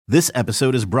This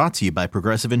episode is brought to you by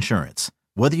Progressive Insurance.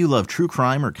 Whether you love true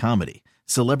crime or comedy,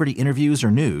 celebrity interviews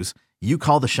or news, you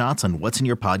call the shots on what's in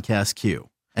your podcast queue.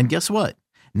 And guess what?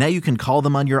 Now you can call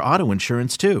them on your auto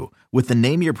insurance too with the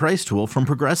Name Your Price tool from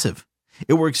Progressive.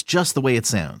 It works just the way it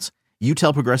sounds. You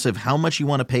tell Progressive how much you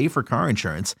want to pay for car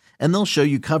insurance, and they'll show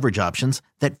you coverage options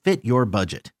that fit your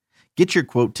budget. Get your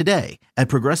quote today at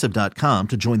Progressive.com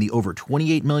to join the over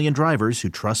 28 million drivers who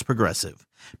trust Progressive.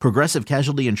 Progressive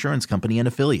Casualty Insurance Company and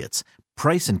Affiliates.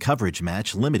 Price and coverage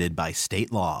match limited by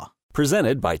state law.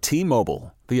 Presented by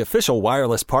T-Mobile, the official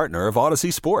wireless partner of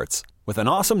Odyssey Sports. With an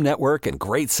awesome network and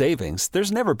great savings,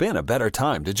 there's never been a better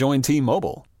time to join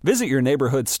T-Mobile. Visit your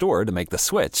neighborhood store to make the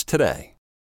switch today.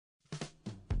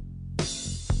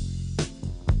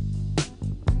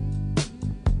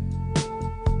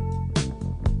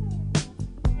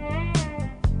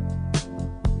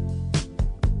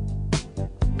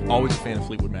 Always a fan of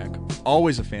Fleetwood Mac.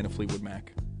 Always a fan of Fleetwood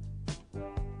Mac.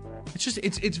 It's just,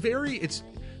 it's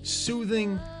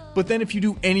soothing, but then if you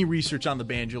do any research on the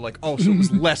band, you're like, oh, so it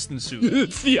was less than soothing.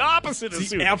 It's the opposite of It's the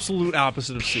soothing. absolute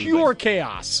opposite of soothing. Pure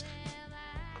chaos.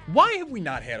 Why have we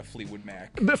not had a Fleetwood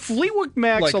Mac? The Fleetwood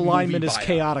Mac's Like, alignment movie is buyout.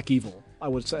 chaotic evil, I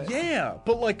would say. Yeah,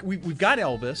 but like we've got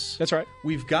Elvis. That's right.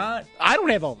 We've got I don't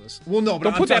have Elvis. well, no, but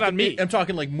Don't I'm put that talking- on me. I'm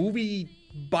talking like movie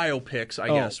biopics. I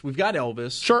guess we've got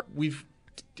Elvis. Sure. We've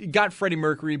got Freddie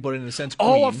Mercury, but in a sense, Queen.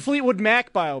 Oh, a Fleetwood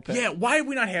Mac biopic. Yeah, why have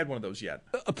we not had one of those yet?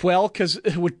 Well, because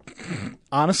it would,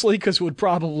 honestly, because it would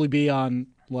probably be on,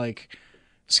 like,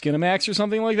 Skinamax or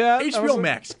something like that. HBO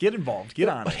Max, get involved, get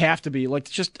on Would it. have to be. Like,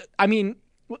 just, I mean,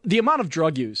 the amount of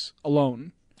drug use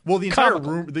alone. Well, the entire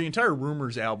Comical.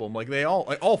 Rumors album, like they all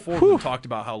four of them talked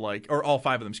about how or all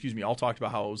five of them, excuse me, all talked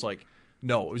about how it was like,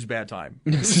 no, it was a bad time.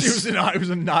 it was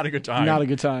not a good time. Not a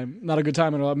good time. Not a good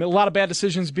time at all. I mean, a lot of bad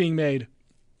decisions being made.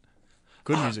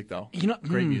 Good music though.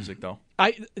 Great music though.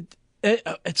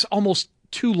 It's almost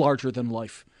too larger than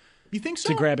life. You think so?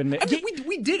 To grab and I mean,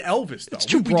 we did Elvis though. It's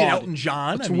too we broad. did Elton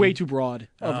John. It's way too broad.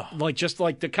 Just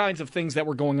like the kinds of things that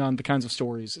were going on, the kinds of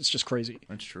stories. It's just crazy.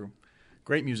 That's true.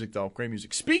 Great music, though. Great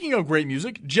music. Speaking of great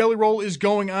music, Jelly Roll is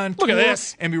going on Look tour at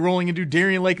this. and be rolling into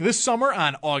Darien Lake this summer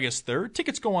on August 3rd.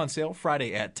 Tickets go on sale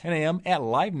Friday at 10 a.m. at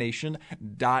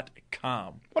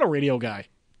livenation.com. What a radio guy.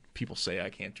 People say I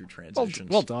can't do transitions.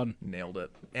 Well done. Nailed it.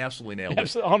 Absolutely nailed it.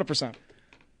 100%.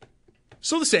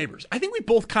 So the Sabres. I think we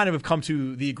both kind of have come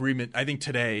to the agreement, I think,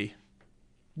 today.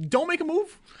 Don't make a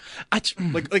move.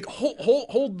 Like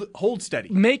hold steady.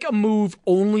 Make a move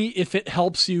only if it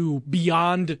helps you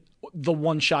beyond the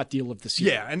one-shot deal of the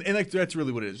season. Yeah, and that's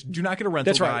really what it is. Do not get a rental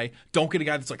That's right. guy. Don't get a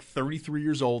guy that's like 33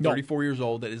 years old, No. 34 years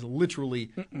old, that is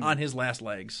literally on his last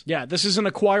legs. Yeah, this is an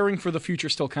acquiring for the future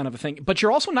still kind of a thing. But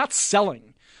you're also not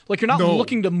selling. Like, you're not No.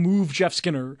 looking to move Jeff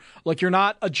Skinner. Like, you're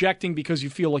not ejecting because you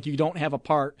feel like you don't have a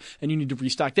part and you need to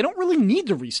restock. They don't really need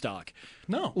to restock.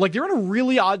 No. Like, they're in a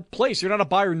really odd place. You're not a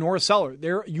buyer nor a seller.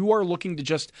 You are looking to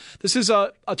just, this is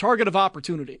a target of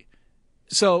opportunity.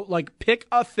 So, like, pick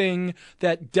a thing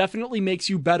that definitely makes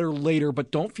you better later,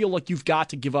 but don't feel like you've got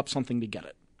to give up something to get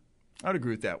it. I'd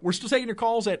agree with that. We're still taking your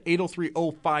calls at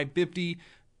 803-0550.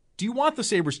 Do you want the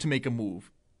Sabres to make a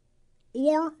move?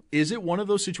 Or is it one of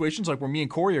those situations like where me and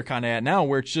Corey are kind of at now,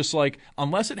 where it's just like,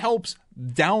 unless it helps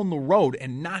down the road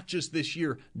and not just this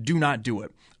year, do not do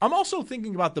it. I'm also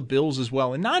thinking about the Bills as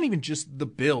well, and not even just the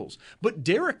Bills, but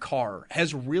Derek Carr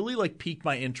has really like piqued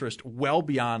my interest well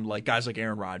beyond like guys like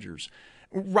Aaron Rodgers.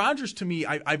 Rodgers, to me,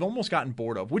 I've almost gotten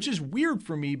bored of, which is weird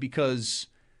for me because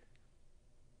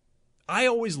I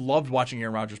always loved watching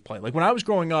Aaron Rodgers play. Like when I was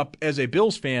growing up as a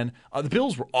Bills fan, the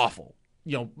Bills were awful.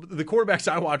 You know, the quarterbacks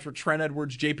I watched were Trent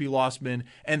Edwards, J.P. Lossman,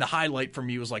 and the highlight for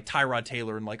me was like Tyrod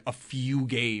Taylor and like a few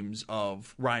games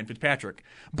of Ryan Fitzpatrick.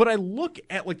 But I look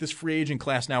at like this free agent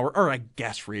class now, or I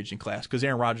guess free agent class, because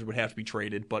Aaron Rodgers would have to be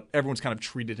traded, but everyone's kind of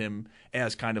treated him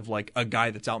as kind of like a guy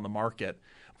that's out in the market.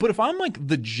 But if I'm like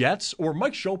the Jets, or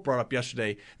Mike Schopp brought up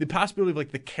yesterday, the possibility of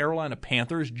like the Carolina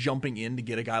Panthers jumping in to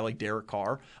get a guy like Derek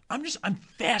Carr, I'm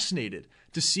fascinated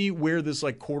to see where this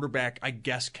like quarterback, I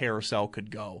guess, carousel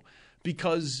could go.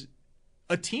 Because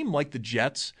a team like the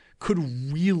Jets could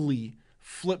really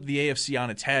flip the AFC on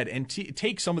its head and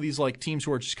take some of these like teams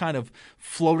who are just kind of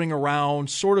floating around,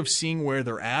 sort of seeing where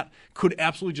they're at, could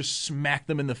absolutely just smack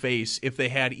them in the face if they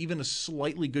had even a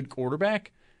slightly good quarterback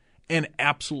and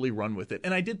absolutely run with it.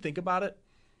 And I did think about it.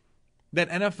 That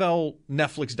NFL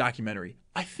Netflix documentary,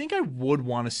 I think I would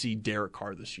want to see Derek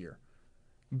Carr this year.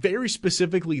 Very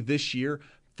specifically this year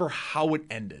for how it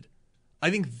ended. I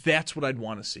think that's what I'd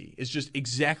want to see, is just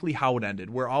exactly how it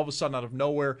ended, where all of a sudden, out of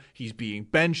nowhere, he's being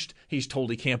benched. He's told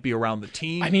he can't be around the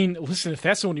team. I mean, listen, if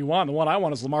that's the one you want, the one I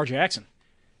want is Lamar Jackson.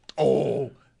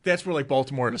 Oh, that's where like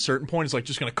Baltimore at a certain point is like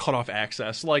just going to cut off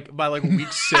access. Like by like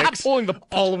week 6, Pulling the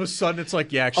all of a sudden it's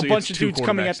like actually a bunch it's of two dudes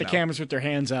coming at the quarterbacks now. cameras with their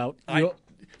hands out.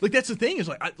 Like that's the thing is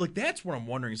like that's what I'm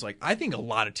wondering is like I think a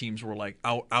lot of teams were like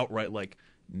outright like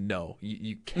no,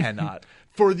 you cannot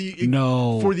for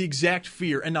the exact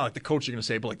fear, and not like the coach are going to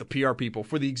say, but like the PR people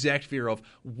for the exact fear of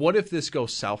what if this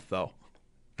goes south though.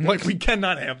 Like, we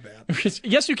cannot have that.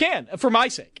 Yes, you can. For my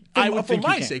sake. For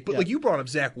my sake. But, like, you brought up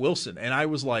Zach Wilson, and I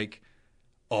was like,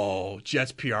 oh,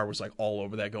 Jets PR was, like, all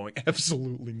over that going,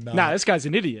 absolutely not. Nah, this guy's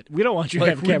an idiot. We don't want you to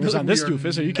have cameras on this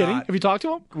doofus. Are you kidding? Have you talked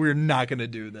to him? We're not going to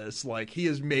do this. Like, he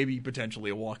is maybe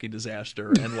potentially a walking disaster.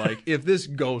 And, like, if this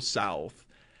goes south,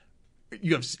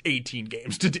 you have 18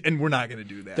 games, and we're not going to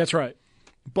do that. That's right.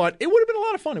 But it would have been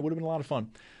a lot of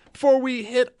fun. Before we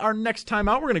hit our next time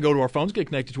out, we're going to go to our phones, get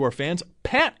connected to our fans.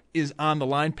 Pat is on the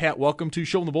line. Pat, welcome to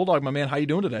Show 'em the Bulldog, my man. How you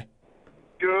doing today?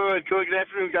 Good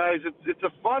afternoon, guys. It's a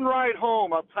fun ride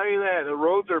home, I'll tell you that. The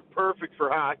roads are perfect for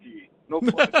hockey. No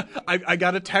question. I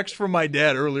got a text from my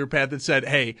dad earlier, Pat, that said,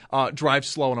 hey, drive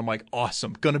slow. And I'm like,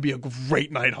 awesome. Going to be a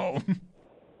great night home.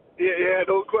 Yeah,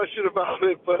 no question about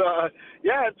it. But,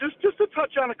 just to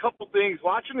touch on a couple things.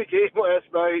 Watching the game last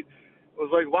night, was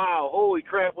like, wow, holy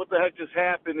crap, what the heck just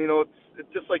happened? You know,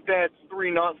 it's just like that, it's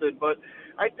 3-0. But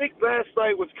I think last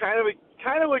night was kind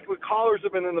of like what callers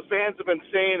have been and the fans have been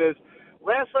saying is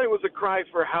last night was a cry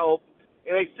for help,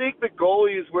 and I think the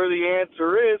goalie is where the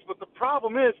answer is. But the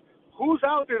problem is, who's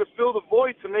out there to fill the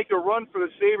void to make a run for the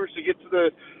Sabres to get to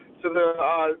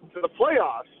the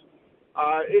playoffs?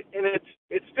 And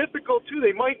it's difficult too.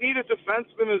 They might need a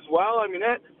defenseman as well. I mean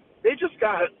They just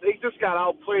got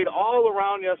outplayed all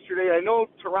around yesterday. I know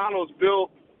Toronto's built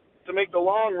to make the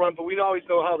long run, but we always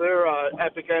know how their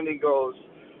epic ending goes.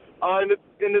 And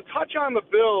to touch on the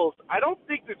Bills, I don't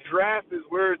think the draft is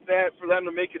where it's at for them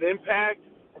to make an impact.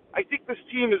 I think this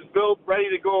team is built ready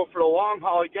to go for the long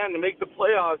haul again to make the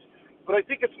playoffs, but I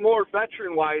think it's more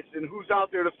veteran-wise and who's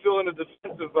out there to fill in the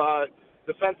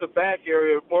defensive back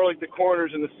area, more like the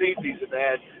corners and the safeties at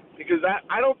that. Because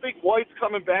I don't think White's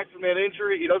coming back from that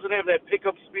injury. He doesn't have that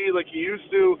pickup speed like he used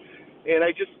to. And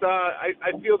I just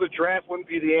I feel the draft wouldn't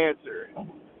be the answer.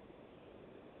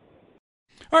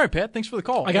 All right, Pat, thanks for the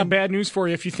call. I got bad news for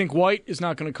you. If you think White is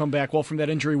not going to come back well from that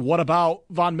injury, what about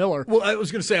Von Miller? Well, I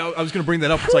was going to say, I was going to bring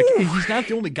that up. It's like, he's not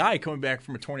the only guy coming back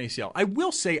from a torn ACL. I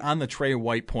will say on the Trey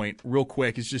White point real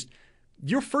quick, is just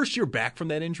your first year back from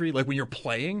that injury, like when you're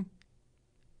playing,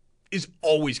 is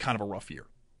always kind of a rough year.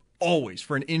 Always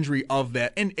for an injury of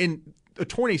that. And a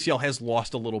torn ACL has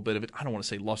lost a little bit of it. I don't want to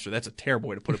say luster. That's a terrible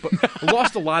way to put it. But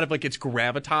lost a lot of like its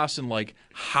gravitas and like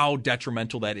how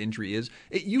detrimental that injury is.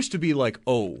 It used to be like,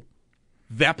 oh,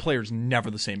 that player's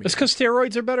never the same again. It's because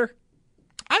steroids are better?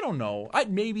 I don't know.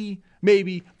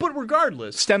 Maybe. But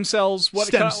regardless. Stem cells.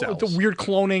 The weird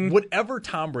cloning. Whatever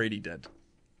Tom Brady did,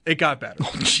 it got better.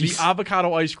 Oh, the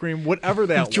avocado ice cream, whatever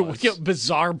that was.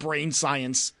 Bizarre brain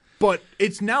science. But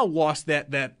it's now lost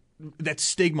that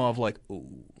stigma of like,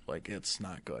 ooh, like it's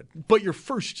not good. But your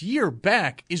first year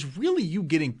back is really you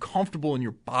getting comfortable in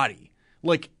your body.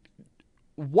 Like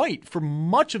White, for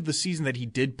much of the season that he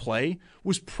did play,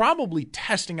 was probably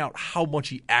testing out how much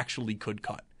he actually could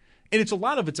cut. And it's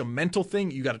a mental thing.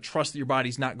 You got to trust that your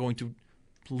body's not going to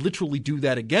literally do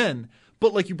that again.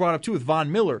 But like you brought up too with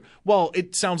Von Miller, while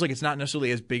it sounds like it's not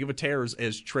necessarily as big of a tear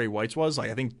as Trey White's was,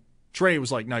 like I think Trey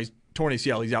was like, no, he's torn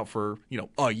ACL, he's out for,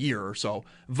 a year or so.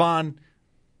 Von,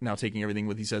 now taking everything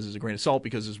what he says as a grain of salt,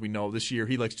 because as we know, this year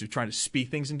he likes to try to speak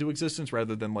things into existence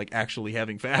rather than like actually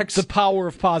having facts. The power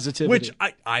of positivity. Which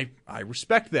I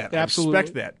respect that. Absolutely. I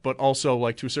respect that. But also,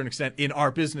 like, to a certain extent, in our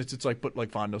business, it's like, but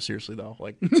like, Von, no, seriously though.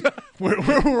 Like, where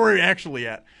are we actually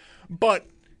at? But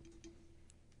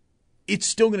it's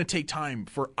still going to take time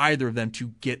for either of them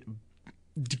to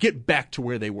get back to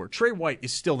where they were. Trey White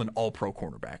is still an all-pro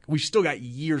cornerback. We've still got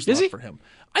years left for him.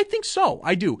 I think so.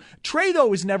 I do. Trey,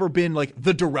 though, has never been like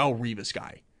the Darrelle Revis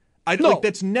guy. Like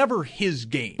that's never his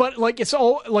game. But like it's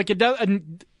all like it does.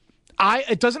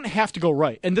 It doesn't have to go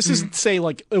right. And this isn't to say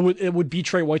like it would be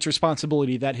Trey White's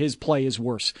responsibility that his play is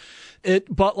worse.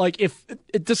 But like if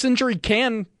this injury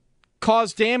can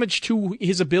cause damage to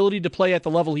his ability to play at the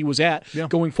level he was at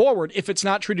going forward if it's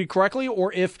not treated correctly,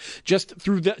 or if just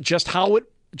through just how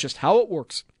it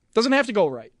works. Doesn't have to go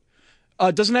right.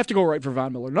 Doesn't have to go right for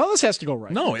Von Miller. None of this has to go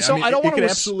right. No, so I don't want to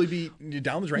absolutely be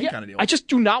down the drain kind of deal. I just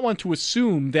do not want to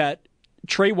assume that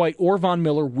Trey White or Von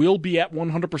Miller will be at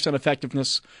 100%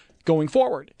 effectiveness going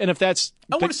forward. And if that's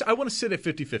I want to sit at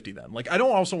 50-50 then. Like, I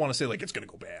don't also want to say, like, it's going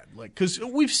to go bad. Like, because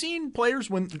we've seen players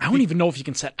when... I don't even know if you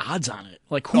can set odds on it.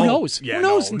 Like, who knows? Yeah, who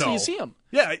knows until you see him?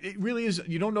 Yeah, it really is.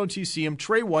 You don't know until you see him.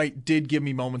 Trey White did give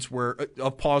me moments where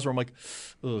of pause where I'm like,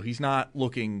 oh, he's not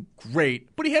looking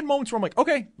great. But he had moments where I'm like,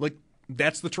 okay, like,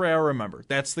 that's the Trey I remember.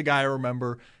 That's the guy I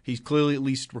remember. He's clearly at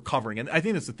least recovering. And I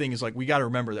think that's the thing is, like, we got to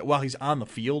remember that while he's on the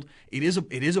field, it is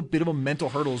a bit of a mental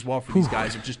hurdle as well for these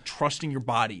guys of just trusting your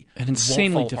body. An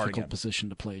insanely difficult position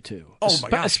to play, too. Oh, my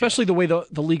gosh. Especially the way the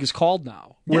league is called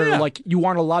now, where, like, you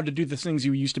aren't allowed to do the things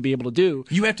you used to be able to do.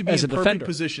 You have to be as in a perfect defender.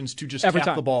 Positions to just every tap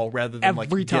time. the ball rather than,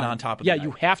 get on top of the guy.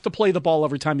 you have to play the ball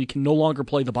every time. You can no longer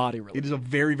play the body, really. It is a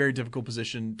very, very difficult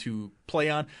position to play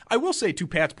on. I will say, to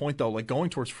Pat's point, though, like,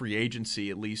 going towards free agency,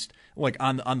 at least, like,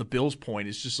 on the Bills' point,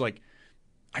 is just like,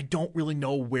 I don't really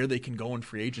know where they can go in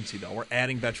free agency, though, or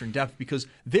adding veteran depth, because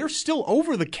they're still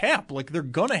over the cap. Like, they're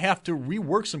going to have to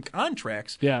rework some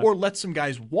contracts or let some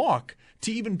guys walk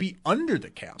to even be under the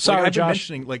cap. Sorry, I've been Josh.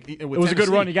 mentioning, like, it was a good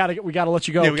run. We got to let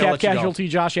you go. Yeah, Cap casualty,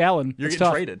 Josh Allen. You're it's getting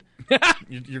tough.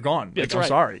 traded. You're gone. That's I'm right.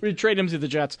 sorry. We trade him to the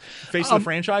Jets. Face of the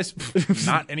franchise?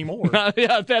 Not anymore.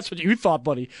 Yeah, that's what you thought,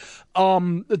 buddy.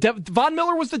 Von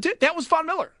Miller was that was Von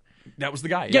Miller. That was the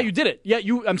guy. Yeah, you did it. Yeah,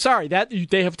 I'm sorry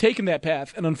they have taken that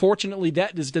path, and unfortunately,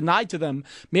 that is denied to them.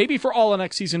 Maybe for all of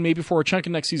next season, maybe for a chunk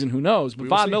of next season. Who knows? But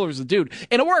Von Miller's the dude,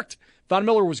 and it worked. Von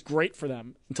Miller was great for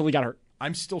them until he got hurt.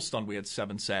 I'm still stunned. We had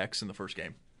 7 sacks in the first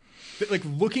game. Like,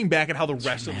 looking back at how the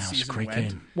rest of the season it was a great went,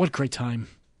 game. What a great time!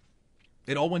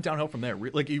 It all went downhill from there.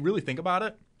 Like, you really think about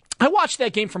it. I watched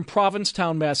that game from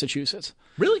Provincetown, Massachusetts.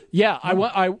 Really? Yeah,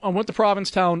 I went to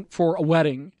Provincetown for a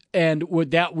wedding. And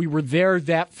with that, we were there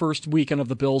that first weekend of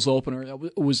the Bills opener.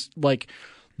 It was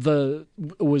the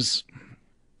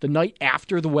night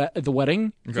after the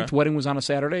wedding. I think the wedding was on a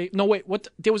Saturday. No, wait, what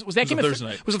day was that game? It was a Thursday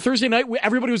night. It was a Thursday night.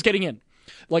 Everybody was getting in.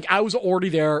 Like, I was already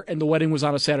there, and the wedding was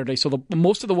on a Saturday. So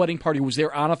most of the wedding party was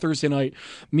there on a Thursday night.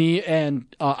 Me and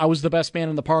I was the best man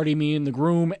in the party. Me and the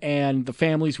groom and the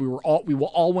families. We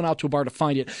all went out to a bar to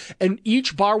find it, and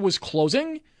each bar was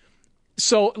closing.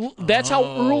 So that's how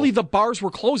early the bars were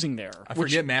closing there. I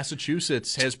forget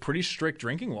Massachusetts has pretty strict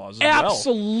drinking laws as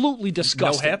absolutely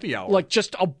disgusting. No happy hour. Like,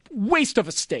 just a waste of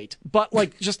a state. But,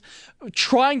 like, just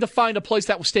trying to find a place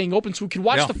that was staying open so we could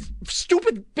watch the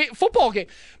stupid football game.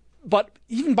 But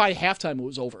even by halftime, it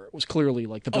was over. It was clearly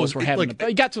like the Bills were having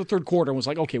it got to the third quarter and was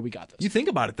like, okay, we got this. You think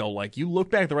about it, though. Like, you look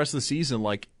back at the rest of the season,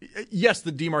 like, yes,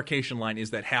 the demarcation line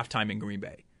is that halftime in Green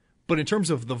Bay. But in terms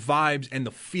of the vibes and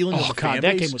the feeling of the fan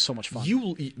that base, game was so much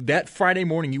fun. That Friday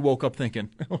morning, you woke up thinking,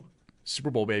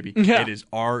 Super Bowl, baby. Yeah. It is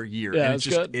our year. Yeah, and it's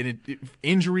just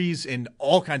injuries and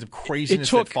all kinds of craziness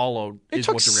that followed is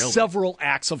what derailed it. Several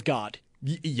acts of God.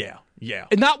 Yeah.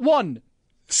 And not one,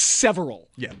 several.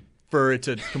 Yeah. For it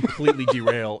to completely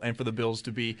derail and for the Bills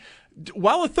to be,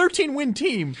 while a 13-win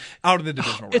team, out of the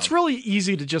divisional round. It's really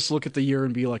easy to just look at the year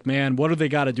and be like, man, what do they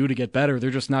got to do to get better? They're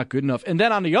just not good enough. And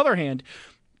then on the other hand,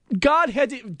 God had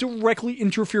to directly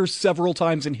interfere several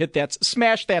times and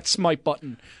smash that smite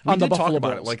button on the Buffalo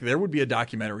Bills. It. Like, there would be a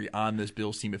documentary on this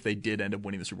Bills team if they did end up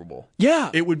winning the Super Bowl.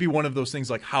 Yeah. It would be one of those things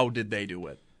like, how did they do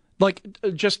it? Like,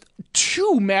 just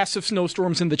 2 massive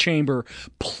snowstorms in the chamber,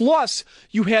 plus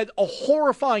you had a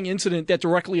horrifying incident that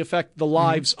directly affected the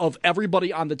lives of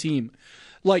everybody on the team.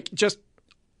 Like, just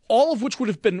all of which would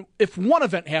have been, if one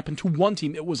event happened to one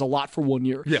team, it was a lot for 1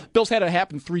 year. Yeah. Bills had it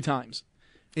happen 3 times.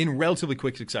 In relatively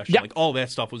quick succession. Yep. Like, all that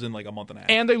stuff was in like a month and a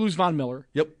half. And they lose Von Miller.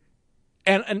 Yep.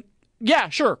 And yeah,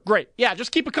 sure, great. Yeah,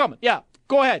 just keep it coming. Yeah,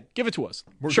 go ahead. Give it to us.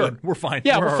 We're sure. good. We're fine.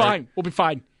 Yeah, we're all fine. right. We'll be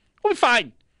fine. We'll be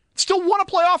fine. Still won a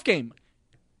playoff game.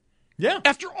 Yeah.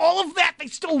 After all of that, they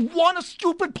still won a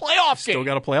stupid playoff game. Still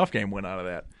got a playoff game win out of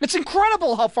that. It's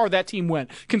incredible how far that team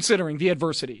went, considering the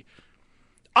adversity.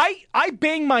 I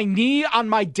bang my knee on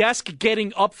my desk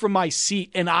getting up from my seat,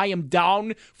 and I am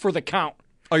down for the count.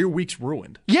 Oh, your week's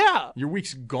ruined. Yeah. Your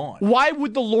week's gone. Why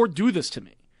would the Lord do this to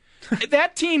me?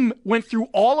 That team went through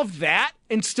all of that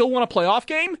and still won a playoff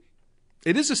game?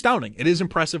 It is astounding. It is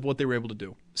impressive what they were able to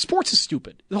do. Sports is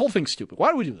stupid. The whole thing's stupid.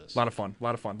 Why do we do this? A lot of fun.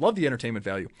 Love the entertainment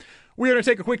value. We're going to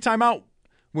take a quick timeout.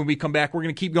 When we come back, we're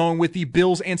going to keep going with the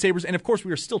Bills and Sabres. And, of course,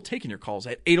 we are still taking your calls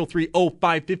at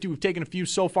 803-0550. We've taken a few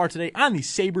so far today on the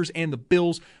Sabres and the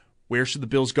Bills. Where should the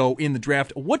Bills go in the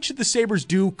draft? What should the Sabres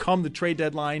do come the trade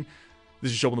deadline?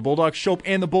 This is Shope and the Bulldog. Shope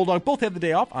and the Bulldog both have the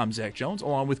day off. I'm Zach Jones,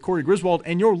 along with Corey Griswold,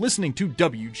 and you're listening to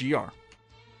WGR.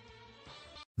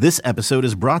 This episode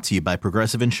is brought to you by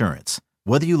Progressive Insurance.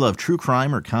 Whether you love true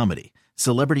crime or comedy,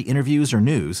 celebrity interviews or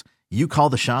news, you call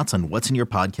the shots on what's in your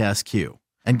podcast queue.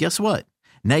 And guess what?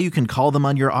 Now you can call them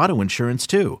on your auto insurance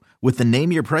too with the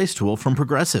Name Your Price tool from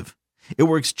Progressive. It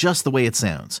works just the way it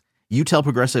sounds. You tell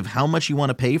Progressive how much you want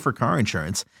to pay for car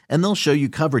insurance, and they'll show you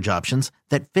coverage options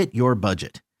that fit your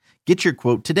budget. Get your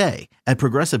quote today at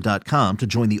Progressive.com to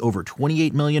join the over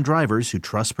 28 million drivers who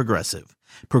trust Progressive.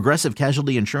 Progressive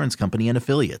Casualty Insurance Company and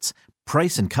Affiliates.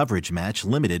 Price and coverage match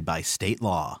limited by state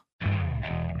law.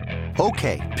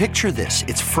 Okay, picture this.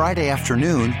 It's Friday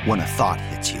afternoon when a thought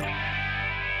hits you.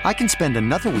 I can spend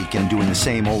another weekend doing the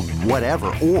same old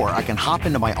whatever, or I can hop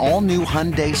into my all-new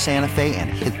Hyundai Santa Fe and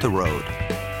hit the road.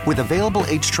 With available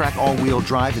H-Track all-wheel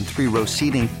drive and 3-row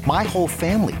seating, my whole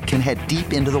family can head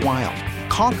deep into the wild.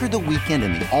 Conquer the weekend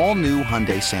in the all-new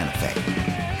Hyundai Santa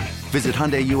Fe. Visit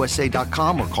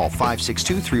HyundaiUSA.com or call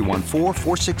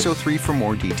 562-314-4603 for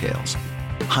more details.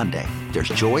 Hyundai, there's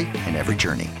joy in every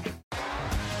journey.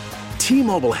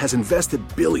 T-Mobile has invested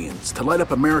billions to light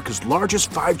up America's largest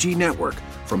 5G network,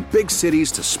 from big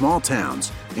cities to small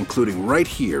towns, including right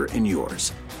here in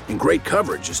yours. And great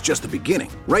coverage is just the beginning.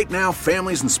 Right now,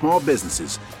 families and small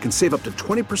businesses can save up to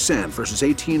 20% versus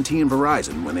AT&T and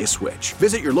Verizon when they switch.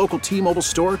 Visit your local T-Mobile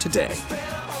store today.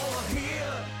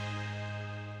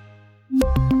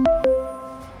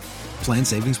 Plan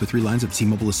savings with 3 lines of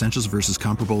T-Mobile Essentials versus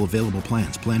comparable available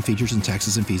plans. Plan features and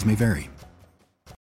taxes and fees may vary.